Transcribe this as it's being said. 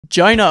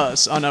Join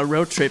us on our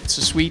road trip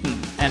to Sweden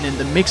and in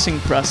the mixing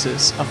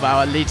process of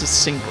our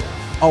latest single,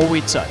 All We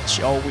Touch,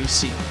 All We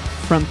See.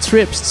 From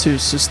trips to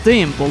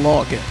System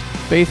Borgir,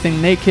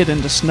 bathing naked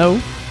in the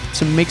snow,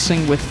 to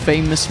mixing with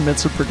famous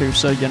metal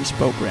producer Jens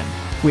Bogren,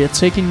 we are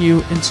taking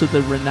you into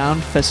the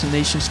renowned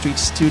Fascination Street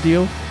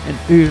Studio in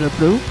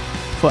Orebro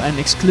for an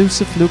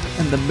exclusive look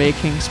in the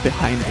makings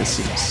behind the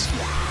scenes.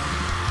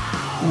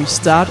 We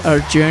start our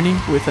journey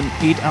with an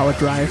 8-hour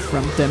drive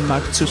from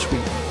Denmark to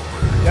Sweden.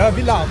 Ja,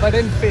 vi laver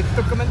en fed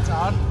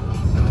dokumentar.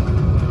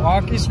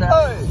 Rock i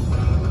Sverige.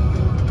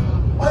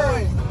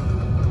 Hey!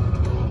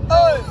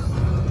 Hey!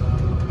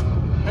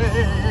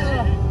 Hey!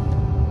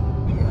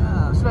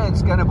 Ja,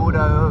 svenskarna bor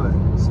derovre.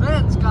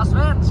 Svenskar!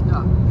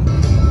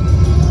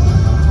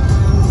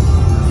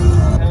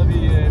 Havde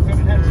vi 5,5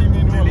 timer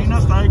endnu. Det ligner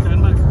stadig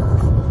Danmark.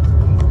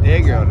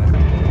 Det gør det.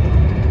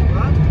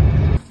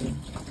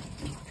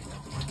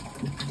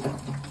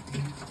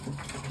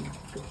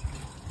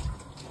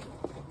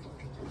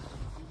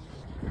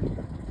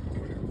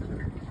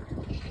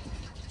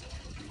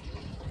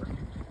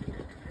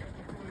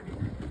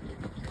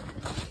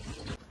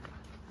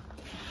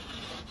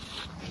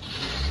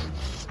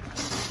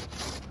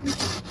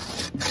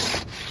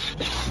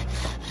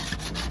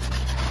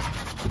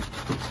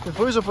 Det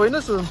fryser på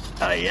indersiden.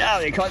 Ja,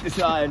 det er koldt i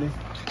Sverige.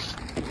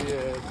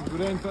 Skal du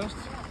derind først?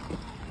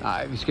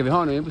 Nej, vi skal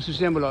have noget ind på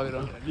Systembolaget. Ja,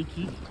 lige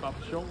kigge, bare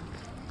for sjov.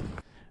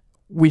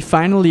 We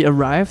finally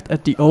arrived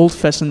at the old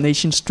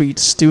Fascination Street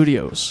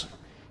Studios.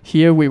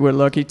 Here we were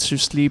lucky to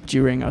sleep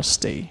during our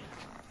stay.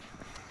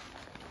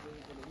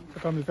 Så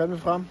kom vi fandme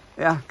frem.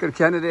 Ja, kan du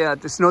kende det,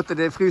 at det snutte,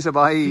 det fryser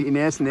bare i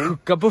næsen, ikke?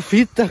 Kukker på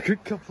fitter.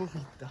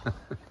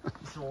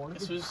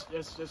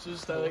 Jeg synes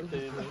stadig,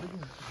 det er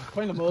på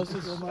en eller anden måde, så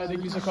er det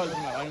ikke lige så koldt, som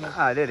jeg regner med.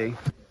 Nej, det er det ikke.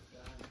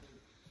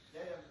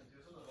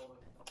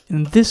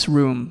 In this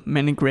room,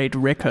 many great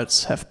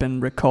records have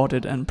been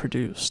recorded and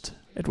produced.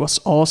 It was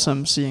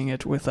awesome seeing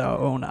it with our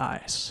own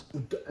eyes.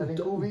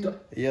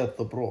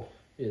 Jättebra.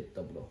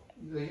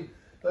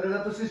 Har du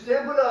været på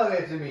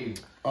Systembolaget, Emil?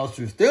 Ja,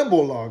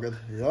 Systembolaget?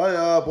 Ja,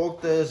 jag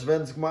brukte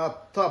svensk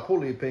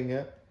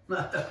Monopolpenge.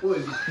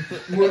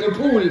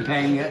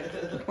 Monopolpenge.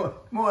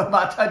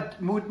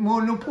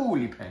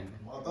 Monopolpenge.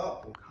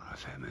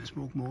 Fandme en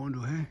smuk morgen, du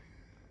har.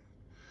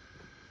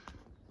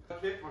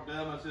 Kæft, hvor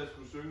glæder mig til at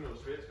skulle synge noget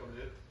svensk om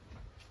lidt.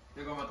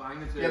 Det kommer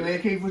drengene til. Jamen,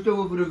 jeg kan ikke forstå,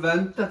 hvorfor du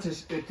venter til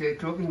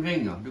klokken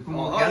ringer. Du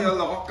må gerne...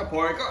 rocker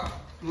pojkar.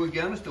 Du må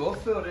gerne stå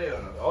op før det, eller?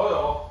 Ja.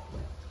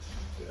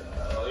 Ja,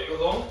 det går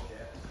dog.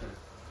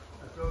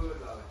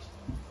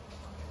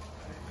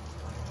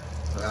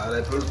 Ja, det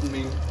er pølsen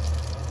min.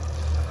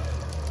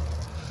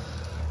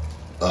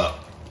 Så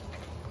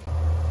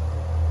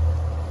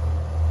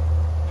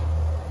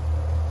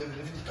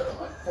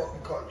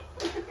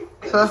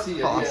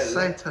for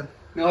satan.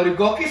 Nå, har du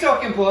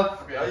gokkesokken på? Ja.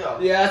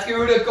 Ja, skal vi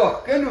ud og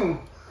gokke nu?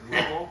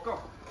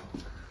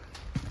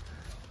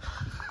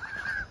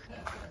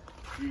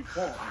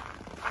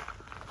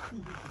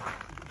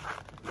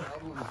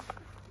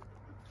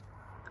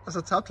 Og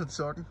så tabte han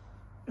sokken.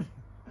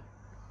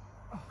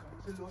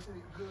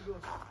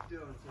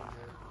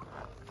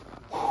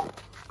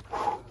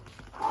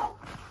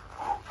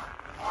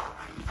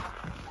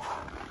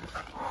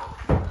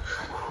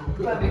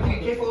 Vi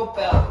kan ikke få op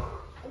der.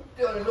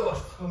 Det var det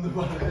låst.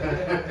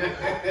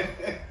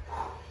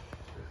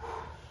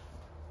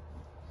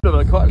 Det har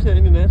været koldt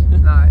herinde i nat.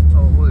 Nej,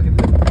 overhovedet ikke.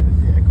 Det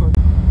er koldt.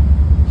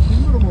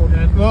 Filmer du,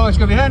 Morten? Hvor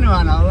skal vi hen nu,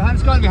 Anna? Hvor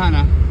skal vi hen, Anna?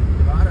 Det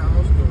var det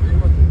afslået.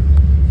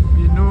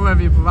 Nu er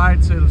vi på vej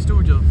til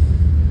studiet.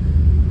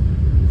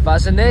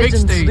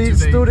 Fascination Street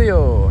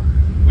Studio.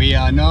 We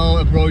are now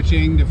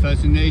approaching the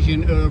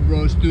Fascination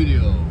Orebro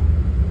Studio.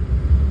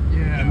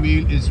 Yeah.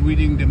 Emil is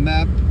reading the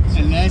map,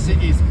 and Lasse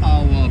is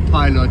our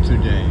pilot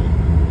today.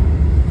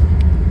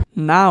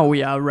 Now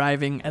we are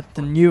arriving at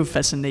the new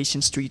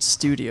Fascination Street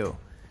Studio.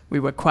 We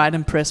were quite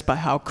impressed by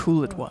how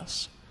cool it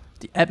was.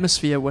 The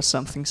atmosphere was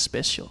something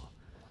special.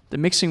 The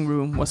mixing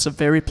room was a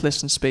very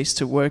pleasant space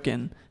to work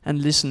in and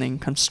listening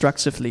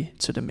constructively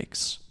to the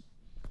mix.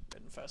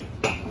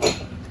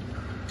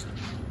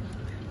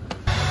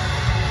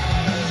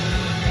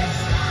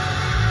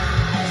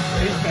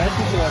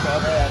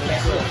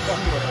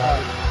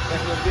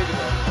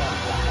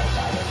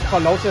 Får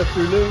lov til at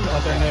fylde,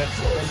 og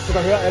du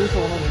kan høre alle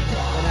tonerne.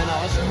 Men han er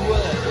også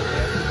luret af det.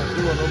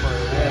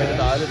 Ja, det er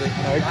dejligt, ikke?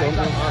 Han er ikke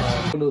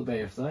dumt. Ned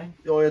bagefter, ikke?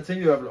 Jo, jeg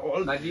tænkte i hvert fald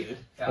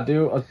Og det er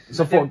jo, og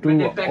så får du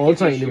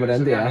alter egentlig,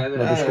 hvordan det er,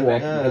 når du skruer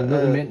op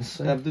ned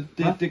imens. Ja, det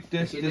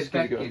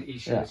skal vi gøre.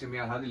 Ja. Som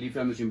jeg havde lige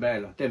før med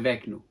cymbaler. Det er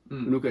væk nu.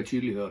 Nu kan jeg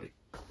tydeligt høre det.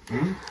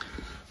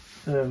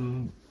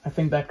 I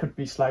think that could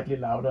be slightly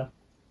louder.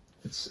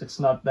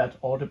 It's not that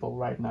audible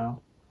right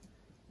now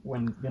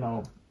when,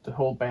 the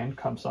whole band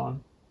comes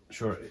on.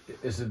 Sure.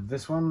 Is it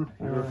this one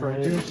you're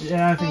referring to?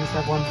 Yeah, I think it's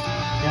that one.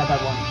 Yeah,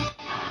 that one.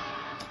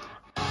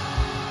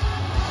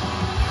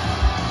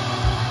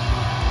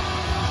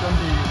 It's going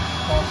to be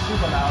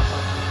super loud,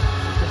 but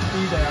just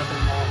be there a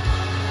bit more.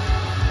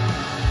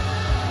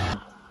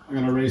 I'm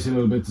gonna raise it a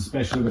little bit,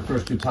 especially the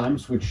first 2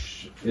 times,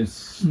 which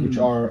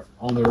are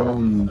on their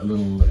own a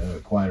little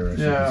quieter. As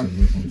Yeah,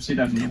 you can see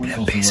that. See that. It's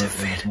also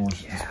where there's more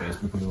space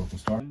before the vocal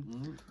start.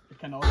 It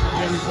can also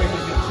really bring it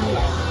to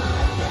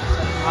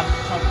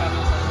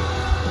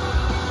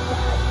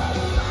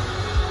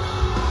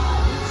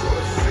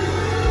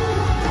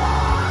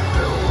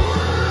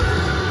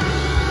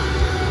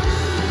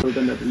top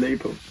den der delay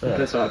på. Det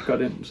passer ret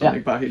godt ind, så den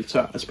ikke bare er helt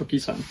tør, altså på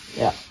guitaren.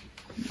 Ja.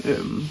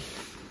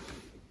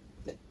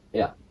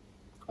 Ja.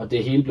 Og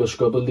det hele blev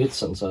skubbet lidt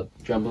sådan, så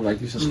jumpet var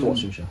ikke lige så stort,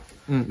 synes jeg.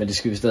 Men det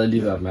skal vi stadig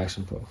lige være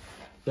opmærksom på.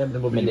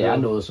 Jamen, men det er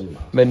noget som...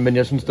 Men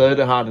jeg synes stadig,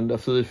 det har den der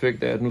fede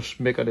effekt af, at nu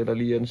smækker det der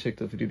lige i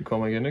ansigtet, fordi det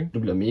kommer igen, ikke? Du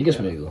bliver mega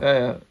smækket.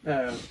 Ja.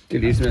 Det er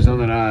ligesom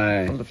sådan, der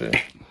er...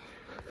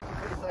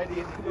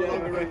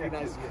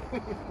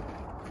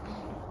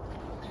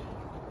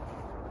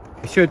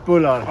 Shoot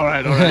bull on.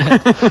 Alright.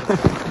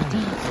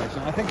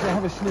 I think they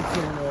have a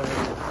schnitzel.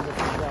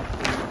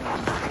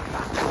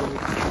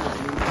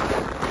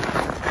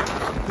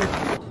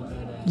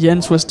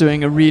 Jens was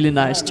doing a really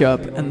nice job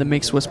and the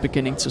mix was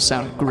beginning to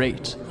sound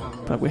great.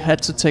 But we had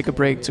to take a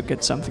break to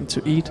get something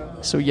to eat,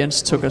 so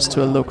Jens took us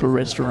to a local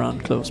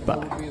restaurant close by.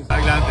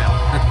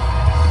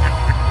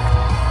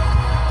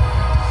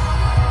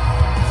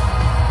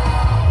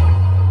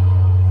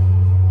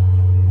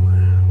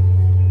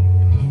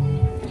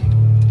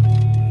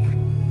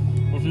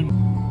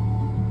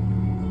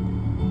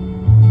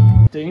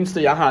 Det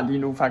eneste jeg har lige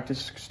nu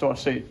faktisk stort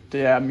set,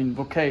 det er min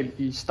vokal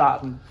i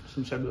starten,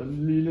 som jeg lyder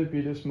en lille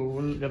bitte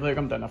smule. Jeg ved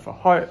ikke om den er for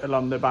høj, eller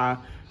om det er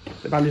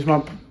bare ligesom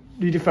om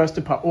lige de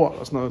første par ord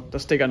og sådan noget, der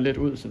stikker den lidt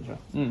ud, synes jeg.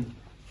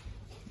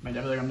 Men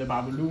jeg ved ikke om det er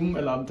bare volumen,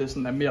 eller om det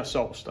sådan er mere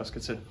sovs, der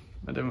skal til.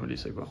 Men det må vi lige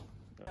se på.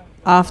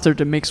 After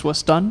the mix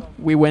was done,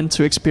 we went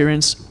to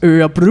experience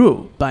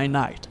Orebro by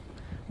night,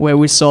 where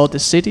we saw the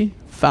city,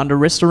 found a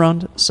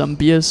restaurant, some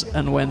beers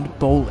and went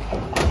bowling.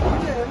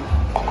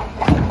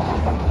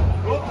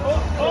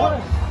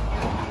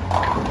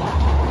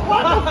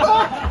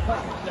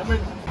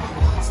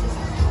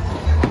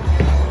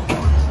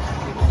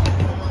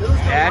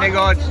 Ja, det er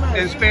godt.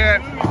 Det er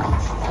spirit.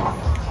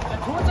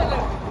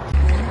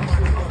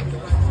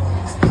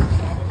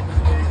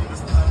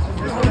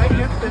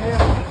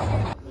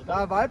 Der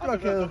er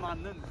vejblokade.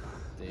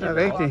 Det er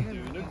rigtigt.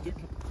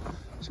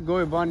 Så går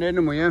vi bare ned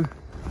og må hjem.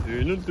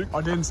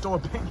 Og det er en stor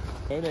penge.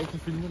 Ja, det er ikke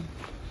filmen.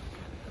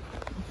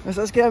 Og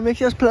så skal jeg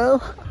mixe jeres plade.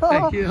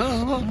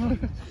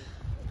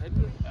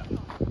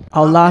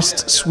 Our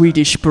last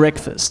Swedish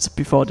breakfast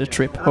before the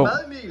trip home.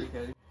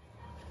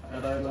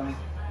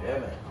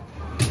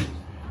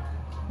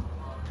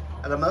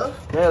 Er der mad?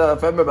 Ja, der er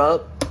fandme mad.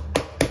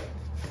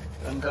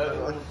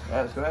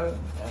 Ja, det skal være det.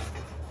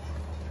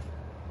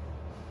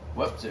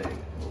 Whoopsie.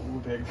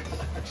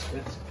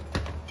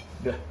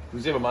 Ja, du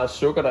kan se, hvor meget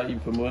sukker der er i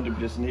på måden, det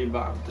bliver sådan helt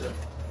varmt.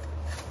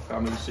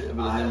 Karamelliserer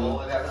ved den her måde.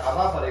 Der er i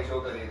hvert fald ikke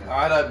sukker i den.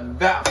 Nej, der er i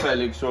hvert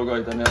fald ikke sukker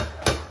i den her.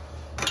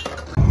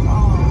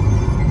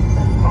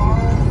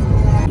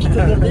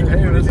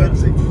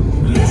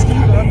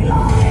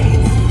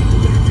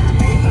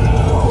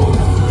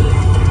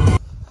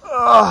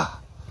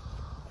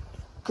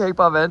 Kan jeg ikke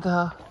bare vente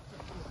her?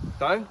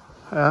 Dig?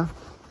 Ja.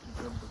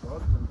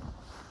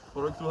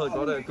 Tror du ikke, du havde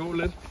godt af at gå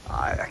lidt? Nej,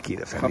 jeg giver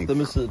dig fandme Kom ikke. dem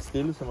med siddet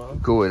stille så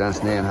meget. Gå i den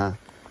snæren her.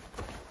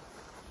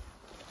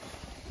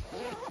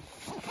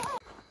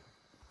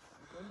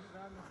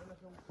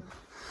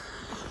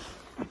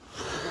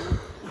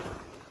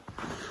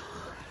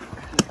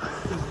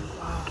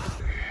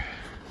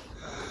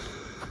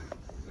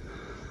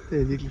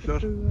 Det er virkelig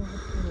flot.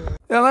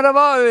 Jamen, der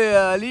var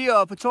vi lige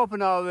oppe på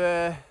toppen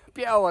af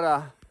bjerget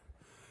der.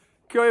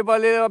 Gjorde jeg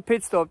bare lidt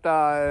pitstop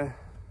der.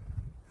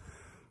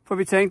 For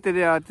vi tænkte det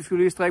der, at det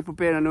skulle lige strække på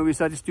benene, nu vi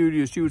sat i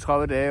studio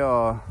 37 dage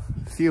og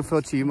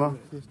 44 timer.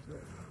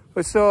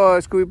 Og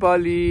så skulle vi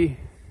bare lige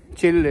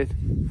chille lidt.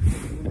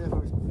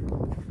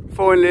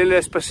 Få en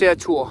lille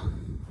spacertur.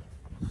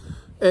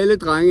 Alle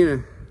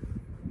drengene.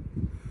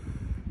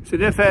 Så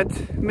det er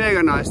fedt.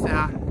 Mega nice det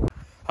her.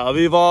 Ja,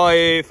 vi var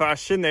i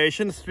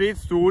Fascination Street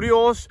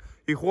Studios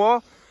i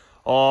går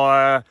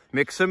og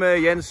mixede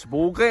med Jens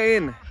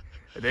Bogren.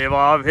 Det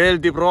var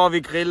vældig bra, vi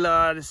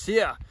griller, det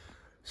siger.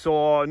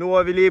 Så nu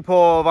er vi lige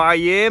på vej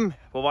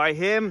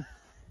hjem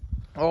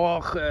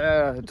og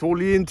tog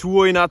lige en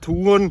tur i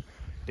naturen.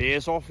 Det er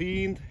så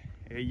fint.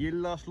 Jeg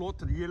gillar slot,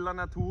 jeg gillar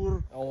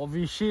natur. Og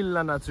vi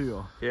chiller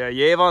natur. Ja,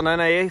 jæveren han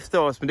er efter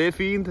os, men det er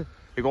fint.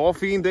 Det går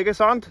fint, ikke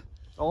sandt?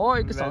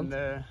 Ikke sant.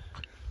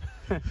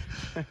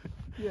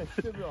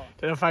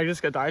 Det der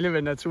faktisk er dejligt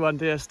ved naturen,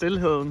 det er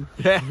stilheden.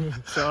 Ja,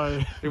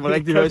 Så det må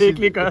rigtig kan vi ikke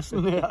lige gøre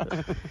sådan her.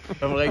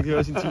 Der må rigtig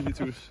høre sin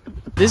tinnitus.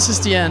 This is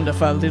the end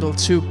of our little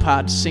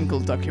two-part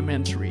single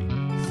documentary.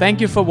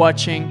 Thank you for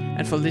watching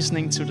and for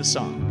listening to the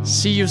song.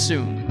 See you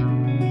soon.